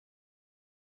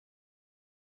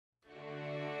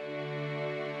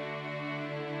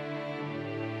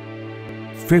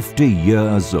50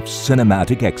 years of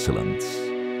cinematic excellence,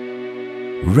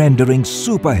 rendering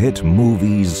super hit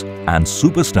movies and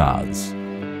superstars,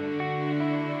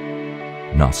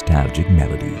 nostalgic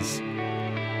melodies,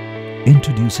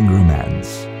 introducing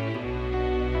romance,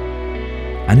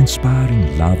 and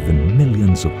inspiring love in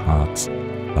millions of hearts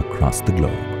across the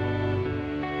globe.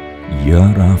 Year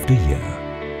after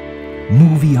year,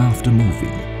 movie after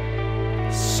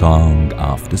movie, song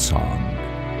after song,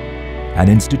 an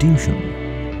institution,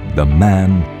 the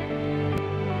man,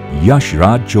 Yash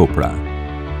Chopra.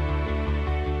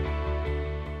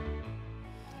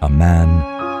 A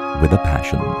man with a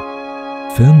passion.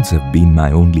 Films have been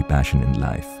my only passion in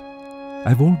life.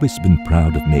 I've always been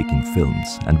proud of making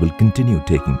films and will continue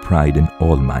taking pride in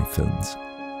all my films.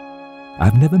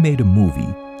 I've never made a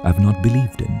movie I've not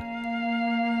believed in.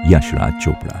 Yash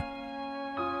Chopra.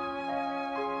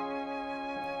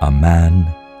 A man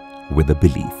with a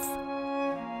belief.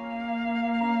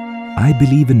 I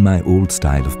believe in my old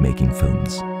style of making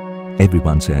films.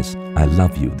 Everyone says, I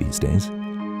love you these days,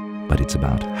 but it's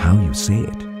about how you say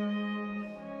it.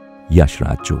 Yash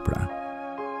Chopra.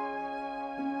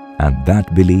 And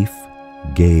that belief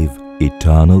gave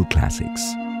eternal classics.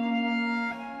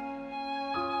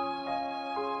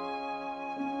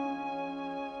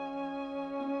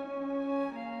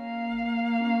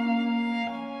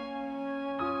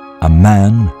 A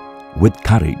man with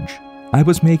courage. I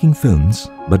was making films,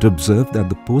 but observed that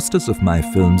the posters of my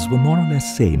films were more or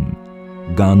less same.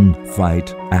 Gun,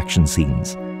 fight, action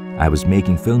scenes. I was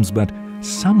making films, but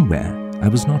somewhere I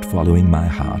was not following my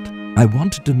heart. I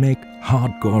wanted to make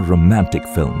hardcore romantic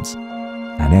films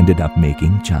and ended up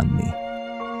making Chandni.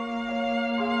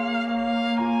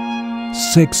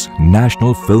 6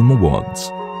 National Film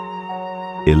Awards,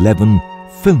 11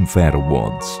 Filmfare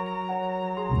Awards,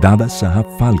 Dada Saheb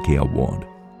Phalke Award,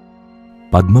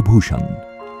 Padma Bhushan.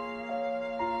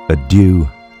 Adieu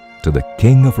to the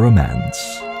king of romance,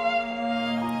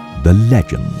 the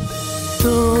legend.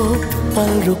 तो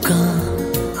पल रुका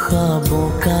ख्वाबों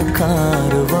का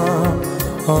कारवां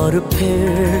और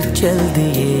फिर चल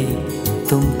दिए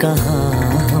तुम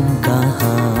कहाँ हम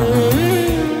कहाँ